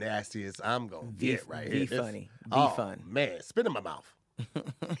the nastiest I'm gonna get right here. Be funny. Be fun. Man, spit in my mouth.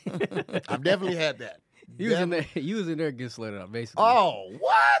 I've definitely had that. You was in there getting slutted up, basically. Oh,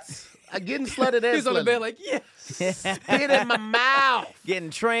 what? I getting slutted and He's on the slutted. bed like, yes. Spit in my mouth. Getting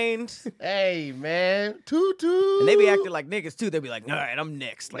trained. Hey, man. Toot. And they be acting like niggas too. They be like, all right, I'm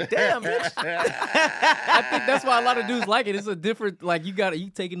next. Like, damn, bitch. I think that's why a lot of dudes like it. It's a different, like, you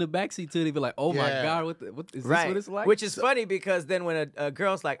taking the backseat to it. They be like, oh my God, what is this what it's like? Which is funny because then when a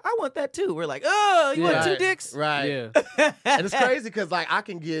girl's like, I want that too, we're like, oh, you want two dicks? Right. Yeah. And it's crazy because, like, I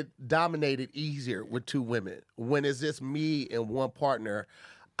can get dominated easier with two women. When it's just me and one partner,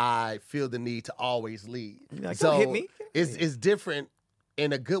 I feel the need to always lead. Like, so don't hit me. It's different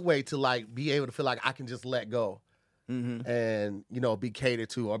in a good way to, like, be able to feel like I can just let go and, be catered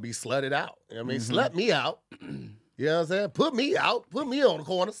to or be slutted out. You know what I mean? Slut me out. You know what I'm saying? Put me out. Put me on the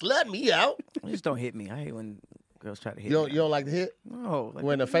corner. Slut me out. Just don't hit me. I hate when girls try to hit You me. don't like the hit? No. Like,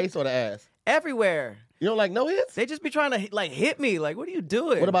 When the face or the ass? everywhere. You don't like no hits? They just be trying to like hit me. Like, what are you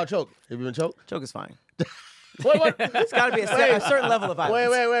doing? What about choke? Have you been choked? choke is fine? What? It's got to be a certain level of violence.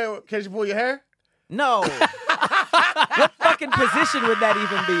 Wait. Can you pull your hair? No. What fucking position would that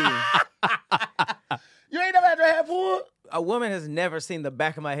even be? You ain't never had your hair pulled? A woman has never seen the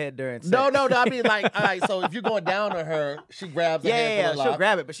back of my head during sex. No. I mean, like, all right, so if you're going down on her, she grabs her hand from the she'll lock,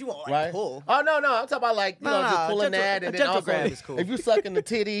 grab it, but she won't right? pull. Oh, no. I'm talking about, like, you know, just pulling that. And then gentle also, grab is cool. if you sucking the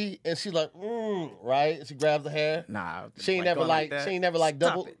titty and she like, right? And she grabs the hair. Nah. She ain't never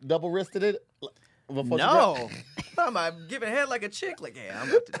double wristed it? Before No. Am I giving head like a chick? Like, yeah, I'm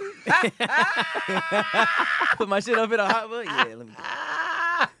about to do it. Put my shit up in a hot book? Yeah, let me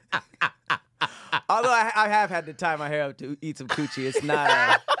Although I have had to tie my hair up to eat some coochie. It's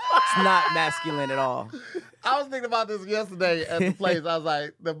not masculine at all. I was thinking about this yesterday at the place. I was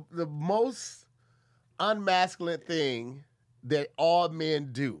like, the most unmasculine thing that all men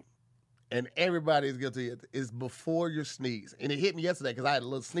do, and everybody's guilty, is before you sneeze. And it hit me yesterday because I had a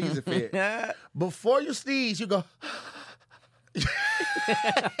little sneezing fit. Before you sneeze, you go, and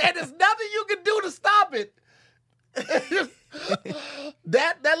there's nothing you can do to stop it.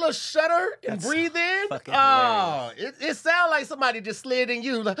 that little shudder and breathe in. It sounds like somebody just slid in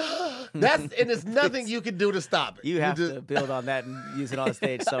you. Like, and there's nothing you can do to stop it. You have to build on that and use it on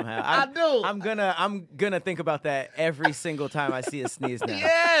stage somehow. I do. I'm gonna think about that every single time I see a sneeze now.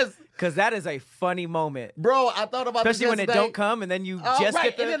 Yes. Because that is a funny moment. Bro, I thought about Especially this when it don't come and then you just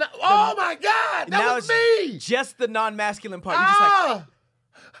right. get the oh my God, that was me. Just the non-masculine part. You're just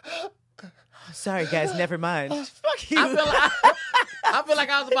like, sorry guys, never mind. Fuck you. I feel like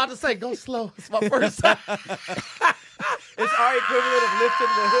I was about to say, go slow. It's my first time. It's our equivalent of lifting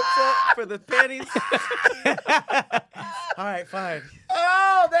the hips up for the panties. All right, fine.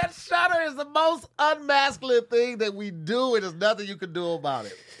 Oh, that shudder is the most unmasculine thing that we do, and there's nothing you can do about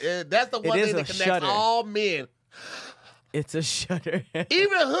it. That's the one thing that connects all men. It's a shudder.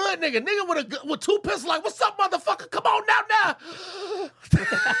 Even a hood nigga with two pistols, like, what's up, motherfucker? Come on now.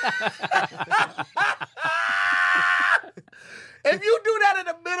 If you do that in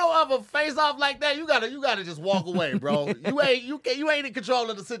the middle of a face-off like that, you gotta just walk away, bro. You ain't in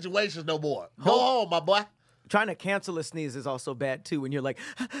control of the situation no more. Go home, my boy. Trying to cancel a sneeze is also bad too when you're like,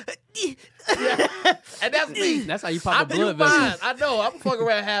 yeah. And that's me. That's how you pop a blood vessel. I know. I'm fucking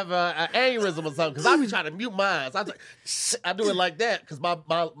around and have an aneurysm or something because I be trying to mute mine. So I do it like that because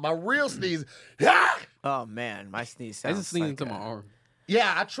my real sneeze. Oh man, my sneeze sounds. I just sneeze into my arm.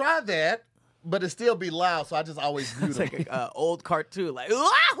 Yeah, I tried that, but it still be loud, so I just always mute It's them. like an old cartoon, like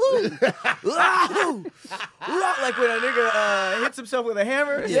wahoo, wahoo, like when a nigga hits himself with a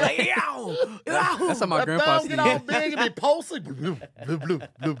hammer. It's like yow, yow. That's how my grandpa thumb get all sneezed. big and be pulsing. Blue, blue, blue,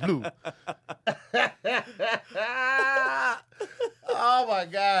 blue, blue. Oh my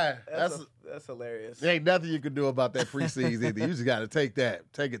God, That's hilarious. there ain't nothing you can do about that pre-sneeze either. You just got to take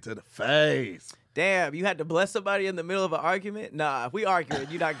it to the face. Damn, you had to bless somebody in the middle of an argument? Nah, if we arguing,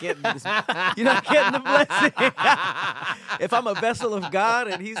 you're not getting this. You're not getting the blessing. If I'm a vessel of God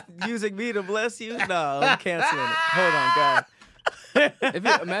and he's using me to bless you, no, I'm canceling it. Hold on, God.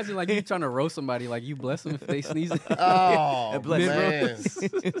 Imagine like you trying to roast somebody, like you bless them if they sneeze. Oh, bless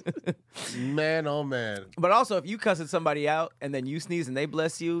man, oh man. But also, if you cussing somebody out and then you sneeze and they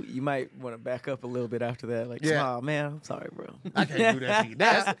bless you, you might want to back up a little bit after that. Like, Yeah. oh man, I'm sorry, bro. I can't do that to you.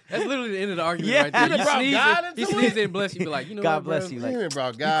 That's literally the end of the argument Yeah. right there. You brought God into He it? sneezed and bless you. Be like, you know God what, bless bro? you. Like, You ain't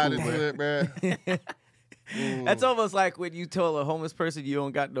brought God into it, man. that's almost like when you tell a homeless person you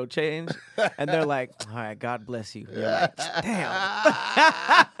don't got no change, and they're like, "All right, God bless you." You're like, "Damn,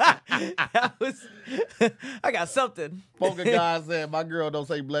 that was, I got something." Polka God said, my girl don't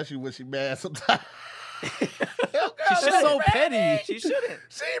say bless you when she mad sometimes. She's so petty. She shouldn't.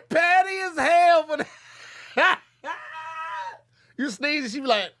 She petty as hell for that. You sneeze and she be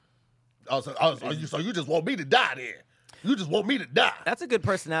like, so you just want me to die then? You just want me to die? That's a good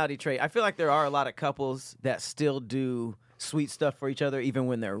personality trait. I feel like there are a lot of couples that still do sweet stuff for each other even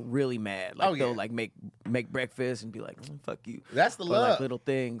when they're really mad. Like they'll like make breakfast and be like, fuck you. That's the Or, love. like little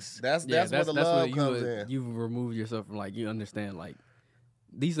things. That's where the love comes in. You remove yourself from like you understand like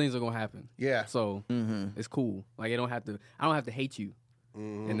these things are gonna happen. Yeah. So it's cool. Like I don't have to hate you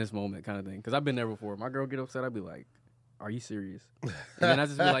in this moment kind of thing. Because I've been there before. My girl get upset, I'd be like, "Are you serious?" And then I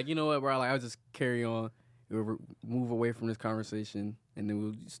just be like, you know what, bro? Like I'll just carry on. We'll move away from this conversation, and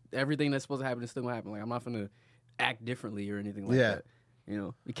then everything that's supposed to happen is still gonna happen. Like I'm not gonna act differently or anything like that. You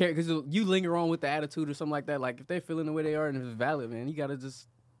know, you can't because you linger on with the attitude or something like that. Like if they're feeling the way they are and if it's valid, man, you gotta just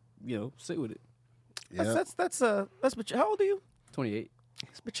sit with it. Yeah. That's mature. How old are you? 28.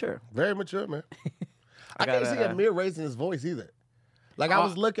 It's mature. Very mature, man. I can't see Amir raising his voice either. Like I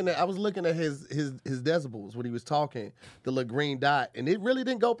was looking at his decibels when he was talking, the little green dot, and it really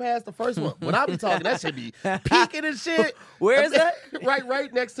didn't go past the first one. When I be talking, that should be peaking and shit. Where is that?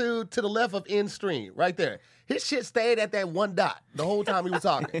 right next to the left of end stream, right there. His shit stayed at that one dot the whole time he was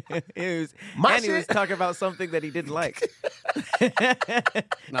talking. He was talking about something that he didn't like.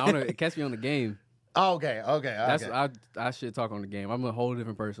 No, I want to catch me on the game. Okay. I should talk on the game. I'm a whole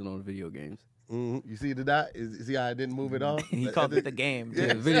different person on the video games. Mm-hmm. You see the dot? See how I didn't move it on? He called it the game.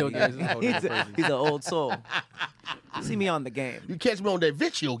 Yeah, video games. He's an old soul. You see me on the game. You catch me on that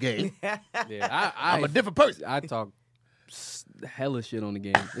video game. Yeah, I'm a different person. I talk hella shit on the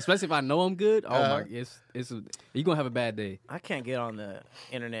game, especially if I know I'm good. Oh my, you're gonna have a bad day. I can't get on the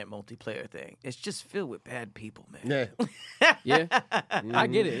internet multiplayer thing. It's just filled with bad people, man. Yeah, I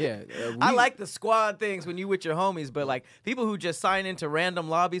get it. Yeah, I like the squad things when you with your homies, but like people who just sign into random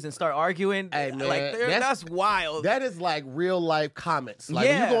lobbies and start arguing, hey, man, like that's wild. That is like real life comments. Like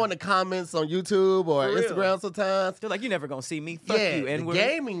when you go in the comments on YouTube or Instagram sometimes, they're like, "You never gonna see me." Fuck you. And the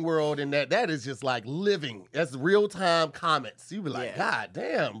gaming world and that is just like living. That's real time comments. You be like, God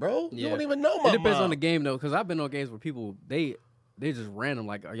damn, bro, you don't even know my It depends mom. on the game though, because I've been on games where people they just random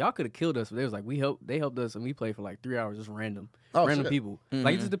like y'all could have killed us, but they was like they helped us and we played for like 3 hours just random people. Mm-hmm.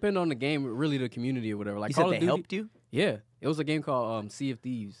 Like it just depends on the game, really the community or whatever. Like you Call said of they Duty, helped you? Yeah, it was a game called Sea of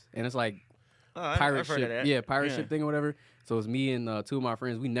Thieves, and it's like pirate ship, ship thing or whatever. So it was me and two of my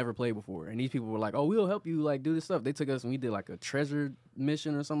friends. We never played before, and these people were like, "Oh, we'll help you like do this stuff." They took us and we did like a treasure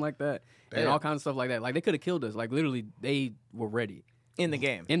mission or something like that, and all kinds of stuff like that. Like they could have killed us. Like literally, they were ready. In the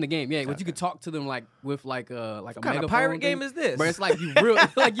game, yeah. But you could talk to them like with like a what kind of pirate game is this? But it's like you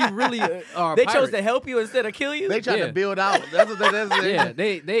really are. They chose to help you instead of kill you. They tried to build out. That's yeah.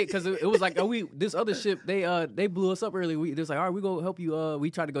 They because it was like this other ship they blew us up early. They was like, all right, we go help you. We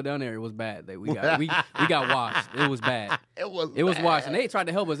tried to go down there. It was bad. We got washed. It was bad. It was washed. And they tried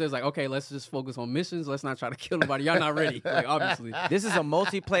to help us. They was like, okay, let's just focus on missions. Let's not try to kill nobody. Y'all not ready. Like obviously, this is a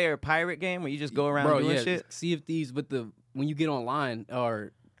multiplayer pirate game where you just go around doing shit. Sea of Thieves, but when you get online,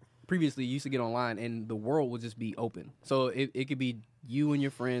 or previously you used to get online, and the world would just be open. So it could be you and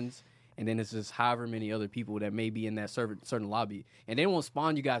your friends, and then it's just however many other people that may be in that certain lobby. And they won't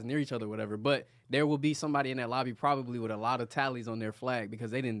spawn you guys near each other or whatever, but there will be somebody in that lobby probably with a lot of tallies on their flag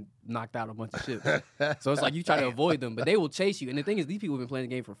because they didn't knocked out a bunch of ships. So it's like you try to avoid them, but they will chase you. And the thing is, these people have been playing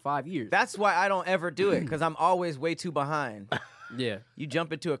the game for 5 years. That's why I don't ever do it, because I'm always way too behind. Yeah, you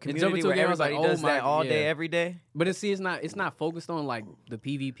jump into a community where everybody does that all day, every day. But it's not focused on like the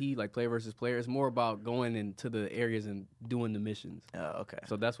PvP, like player versus player. It's more about going into the areas and doing the missions. Oh, okay.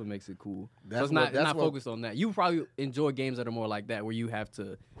 So that's what makes it cool. So it's not focused on that. You probably enjoy games that are more like that, where you have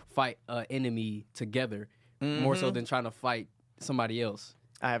to fight an enemy together, more so than trying to fight somebody else.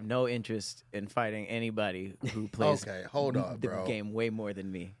 I have no interest in fighting anybody who plays the game way more than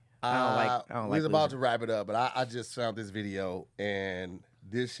me. I don't like we're about to wrap it up, but I just found this video, and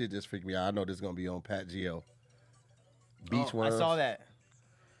this shit just freaked me out. I know this is going to be on Pat Geo. Beach worms. I saw that.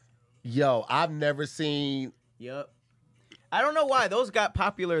 Yo, I've never seen... Yep. I don't know why. Those got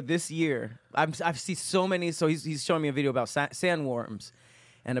popular this year. I've seen so many. So he's showing me a video about sandworms,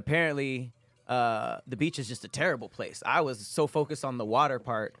 and apparently the beach is just a terrible place. I was so focused on the water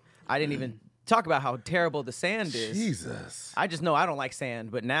part, I didn't even... talk about how terrible the sand is. Jesus. I just know I don't like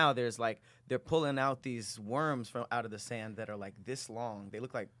sand, but now there's like, they're pulling out these worms from out of the sand that are like this long. They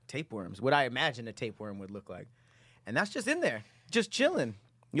look like tapeworms, what I imagine a tapeworm would look like. And that's just in there, just chilling.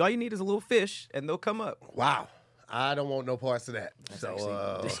 All you need is a little fish, and they'll come up. Wow. I don't want no parts of that. That's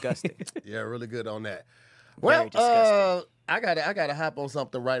actually disgusting. Yeah, really good on that. Very disgusting. I gotta hop on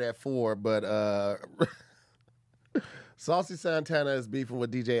something right at 4, but Saucy Santana is beefing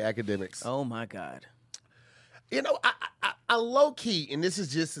with DJ Academics. Oh my God. You know, I low key, and this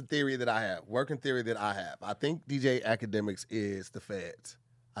is just a theory that I have, working theory that I have. I think DJ Academics is the feds.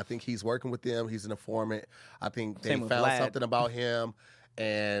 I think he's working with them. He's an informant. I think they found something about him,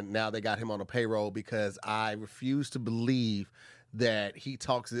 and now they got him on a payroll, because I refuse to believe that he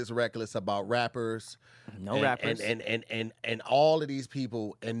talks this reckless about rappers. Rappers. And all of these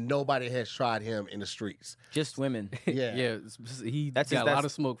people, and nobody has tried him in the streets. Just women. Yeah. Yeah, he got a lot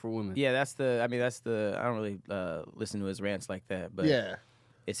of smoke for women. Yeah, I don't really listen to his rants like that, but yeah.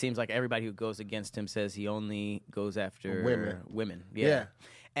 It seems like everybody who goes against him says he only goes after women. Yeah.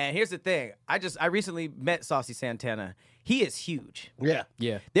 And here's the thing. I recently met Saucy Santana. He is huge. Yeah.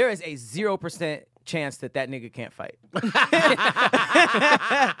 Yeah. There is a 0% chance that nigga can't fight.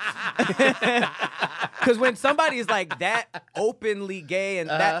 Because when somebody is like that openly gay and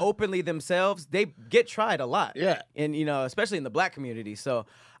that openly themselves, they get tried a lot. Yeah. And, you know, especially in the black community. So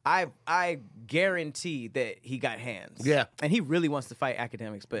I guarantee that he got hands. Yeah. And he really wants to fight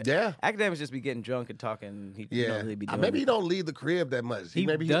academics, but Yeah. academics just be getting drunk and talking. He don't really be doing Maybe it. he don't leave the crib that much.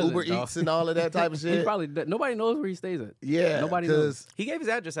 Maybe he doesn't, Uber dog. Eats and all of that type of shit. He probably nobody knows where he stays at. Yeah, Nobody knows. He gave his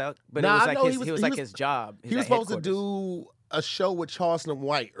address out, but Nah, it was I like know his job. He was supposed to do a show with Charleston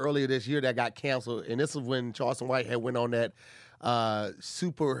White earlier this year that got canceled, and this is when Charleston White had went on that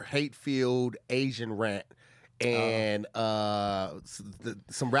super hate-filled Asian rant, and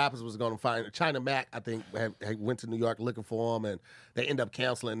some rappers was going to find China Mac, I think, had went to New York looking for him, and they end up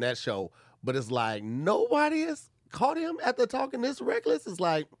canceling that show. But it's like nobody has caught him after talking this reckless. It's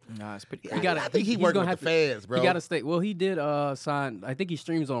like, nah, it's pretty. I think he working with the fans, bro. He got to stay. Well, he did sign. I think he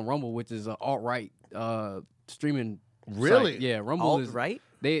streams on Rumble, which is an alt-right streaming. Really? Site. Yeah, Rumble Alt-right?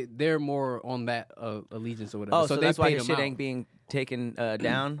 They're more on that allegiance or whatever. Oh, so they that's why paid his him shit out. ain't being taken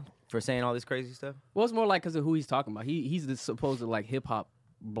down for saying all this crazy stuff? Well, it's more like because of who he's talking about. He's the supposed like hip hop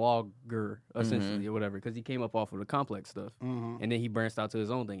blogger essentially or whatever, because he came up off of the Complex stuff, and then he branched out to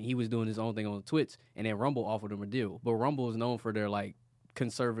his own thing. He was doing his own thing on Twitch, and then Rumble offered him a deal. But Rumble is known for their like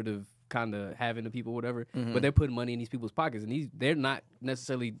conservative kind of having the people, whatever. But they're putting money in these people's pockets, and they're not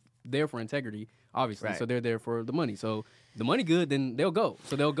necessarily there for integrity, obviously. Right. So they're there for the money. So the money good, then they'll go.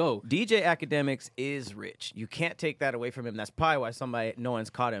 So they'll go. DJ Academics is rich. You can't take that away from him. That's probably why no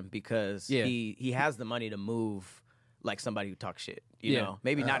one's caught him, because he has the money to move like somebody who talks shit. You know,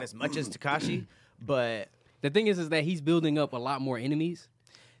 maybe not as much as Tekashi, but The thing is that he's building up a lot more enemies.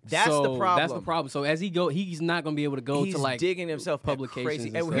 that's the problem. That's the problem. So as he go, he's not going to be able to go He's to like digging himself publications crazy.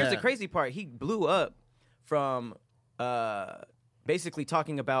 and And stuff. here's the Yeah. crazy part: he blew up from basically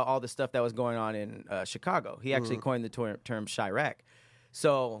talking about all the stuff that was going on in Chicago. He actually coined the term Chirac.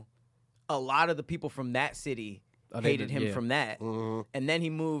 So a lot of the people from that city hated him from that. And then he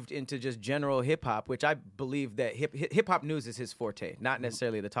moved into just general hip hop, which I believe that hip hop news is his forte, not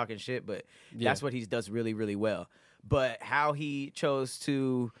necessarily the talking shit, but that's what he does really, really well. But how he chose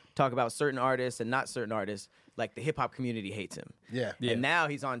to talk about certain artists and not certain artists, like the hip hop community hates him. Yeah. And now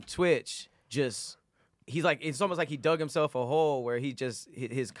he's on Twitch, he's like, it's almost like he dug himself a hole where he just,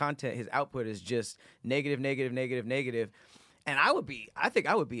 his content, his output is just negative. And I think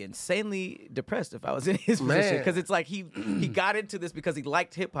I would be insanely depressed if I was in his position, because it's like he got into this because he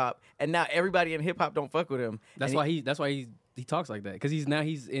liked hip hop, and now everybody in hip hop don't fuck with him. That's why he talks like that, because he's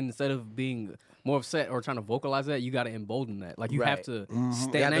instead of being more upset or trying to vocalize that, you got to embolden that. Like you have to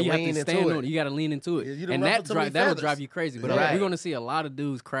stand. Now you have to stand on it. You got to lean into it, you don't and ruffle too many that'll feathers. drive you crazy. But we're going to see a lot of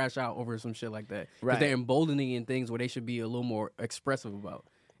dudes crash out over some shit like that, because they're emboldening in things where they should be a little more expressive about.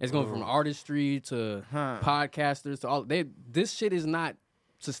 It's going from artistry to podcasters to all. This shit is not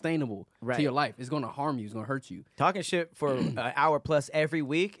sustainable to your life. It's going to harm you. It's going to hurt you. Talking shit for an hour plus every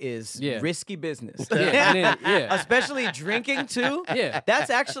week is risky business. Especially drinking too. Yeah.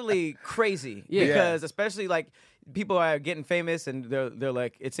 That's actually crazy. Yeah. Because especially like people are getting famous, and they're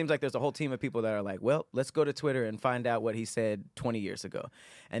like, it seems like there's a whole team of people that are like, well, let's go to Twitter and find out what he said 20 years ago.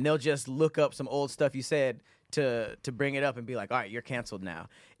 And they'll just look up some old stuff you said to bring it up and be like, all right, you're canceled now.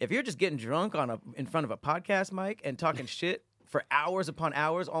 If you're just getting drunk in front of a podcast mic and talking shit for hours upon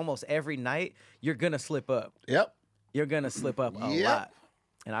hours almost every night, you're going to slip up. Yep. You're going to slip up a lot.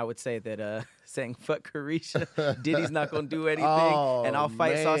 And I would say that saying fuck Carisha, Diddy's not going to do anything, and I'll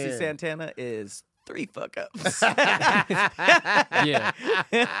fight Saucy Santana is 3 fuck ups. Yeah.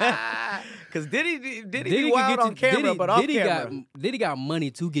 Because Diddy be wild on camera, but off camera. Diddy got money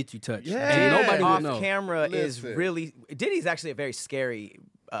to get you touched. Yeah. And nobody off would know. camera is Listen. really... Diddy's actually a very scary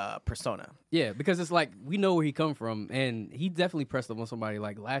persona. Yeah, because it's like we know where he come from, and he definitely pressed up on somebody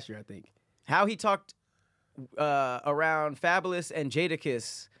like last year, I think. How he talked around Fabulous and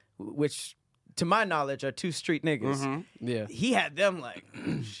Jadakiss, which to my knowledge are 2 street niggas. Yeah. He had them like,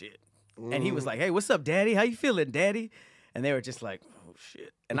 shit. And he was like, hey, what's up, daddy? How you feeling, daddy? And they were just like, oh,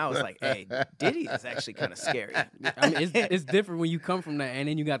 shit. And I was like, hey, Diddy is actually kind of scary. I mean, it's different when you come from that, and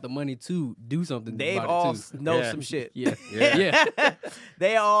then you got the money to do something They've about all it too. know some shit. Yeah. Yeah. Yeah.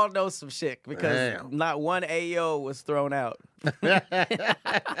 They all know some shit because Damn. not one AO was thrown out.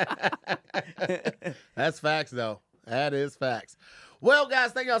 That's facts, though. That is facts. Well,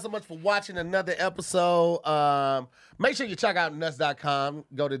 guys, thank y'all so much for watching another episode. Make sure you check out nuts.com.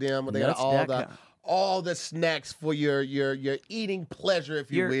 Go to them. They got all the Nuts.com. all the snacks for your eating pleasure,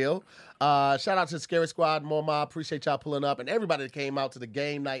 if you will. Shout out to the Scary Squad, Moma. Appreciate y'all pulling up, and everybody that came out to the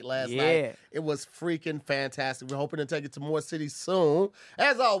game night last night. It was freaking fantastic. We're hoping to take it to more cities soon.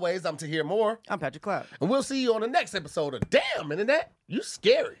 As always, I'm Tahir Moore. I'm Patrick Cloud. And we'll see you on the next episode of Damn Internet, You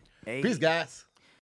Scary. Peace, guys.